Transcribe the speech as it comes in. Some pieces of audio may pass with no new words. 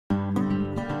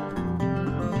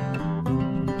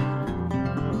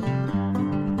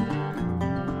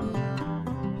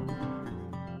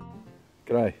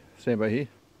Sambo here.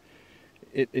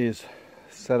 It is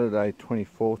Saturday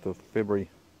 24th of February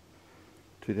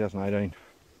 2018.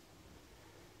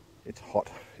 It's hot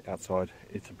outside.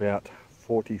 It's about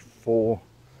 44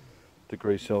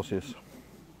 degrees Celsius.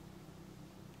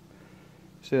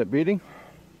 See that bearding?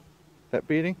 That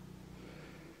bearding?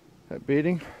 That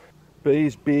bearding?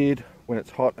 Bees beard when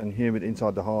it's hot and humid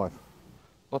inside the hive.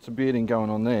 Lots of bearding going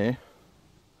on there,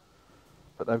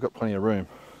 but they've got plenty of room.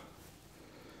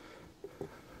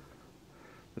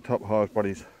 The top hive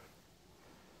bodies,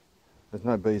 there's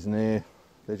no bees in there,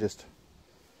 they're just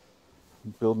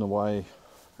building away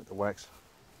at the wax.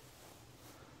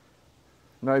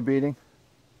 No bearding,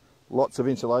 lots of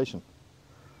insulation.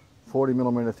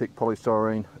 40mm thick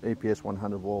polystyrene EPS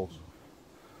 100 walls.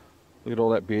 Look at all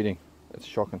that bearding, it's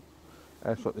shocking,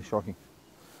 absolutely shocking.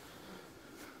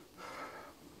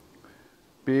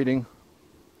 Bearding,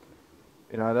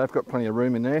 you know, they've got plenty of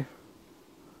room in there.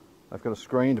 They've got a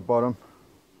screened bottom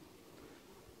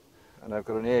and they've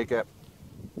got an air gap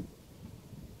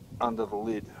under the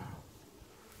lid.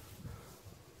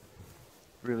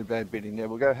 Really bad bedding there.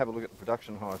 We'll go have a look at the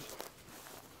production hives.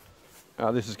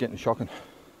 Oh, this is getting shocking.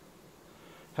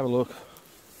 Have a look.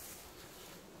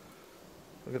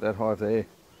 Look at that hive there.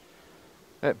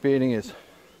 That bedding it's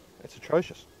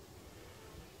atrocious.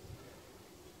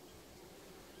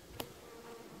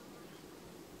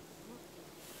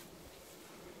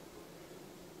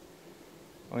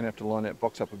 I'm going to have to line that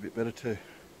box up a bit better too.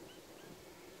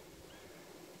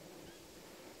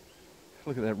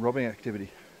 Look at that robbing activity.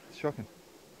 It's shocking.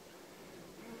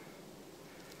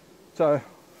 So,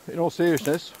 in all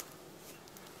seriousness,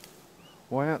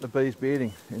 why aren't the bees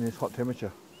bearding in this hot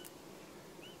temperature?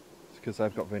 It's because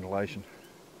they've got ventilation.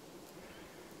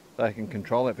 They can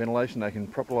control that ventilation, they can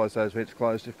properlise those vents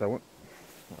closed if they want.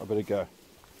 I better go. I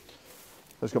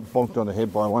just got bonked on the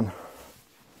head by one.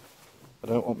 They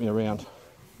don't want me around.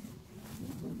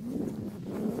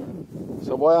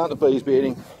 So why aren't the bees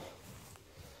bearding?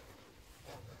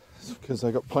 It's because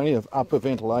they've got plenty of upper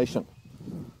ventilation.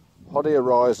 Hot air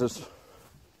rises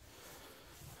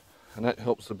and that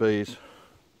helps the bees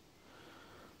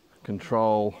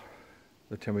control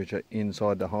the temperature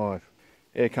inside the hive.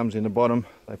 Air comes in the bottom,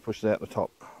 they push it out the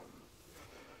top.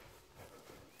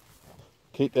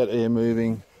 Keep that air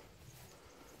moving.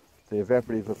 The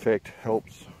evaporative effect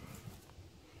helps.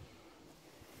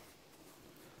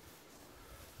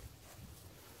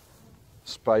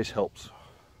 Space helps.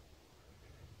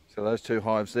 So those two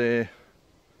hives there,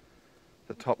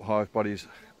 the top hive bodies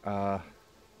are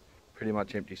pretty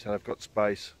much empty, so they've got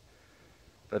space.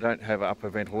 They don't have upper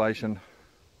ventilation,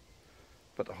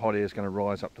 but the hot air is going to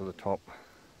rise up to the top.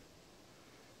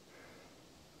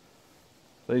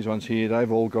 These ones here,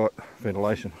 they've all got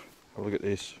ventilation. Have a look at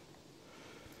this.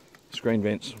 Screen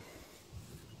vents.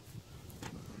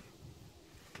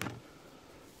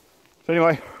 So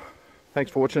anyway, thanks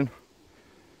for watching.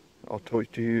 I'll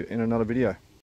talk to you in another video.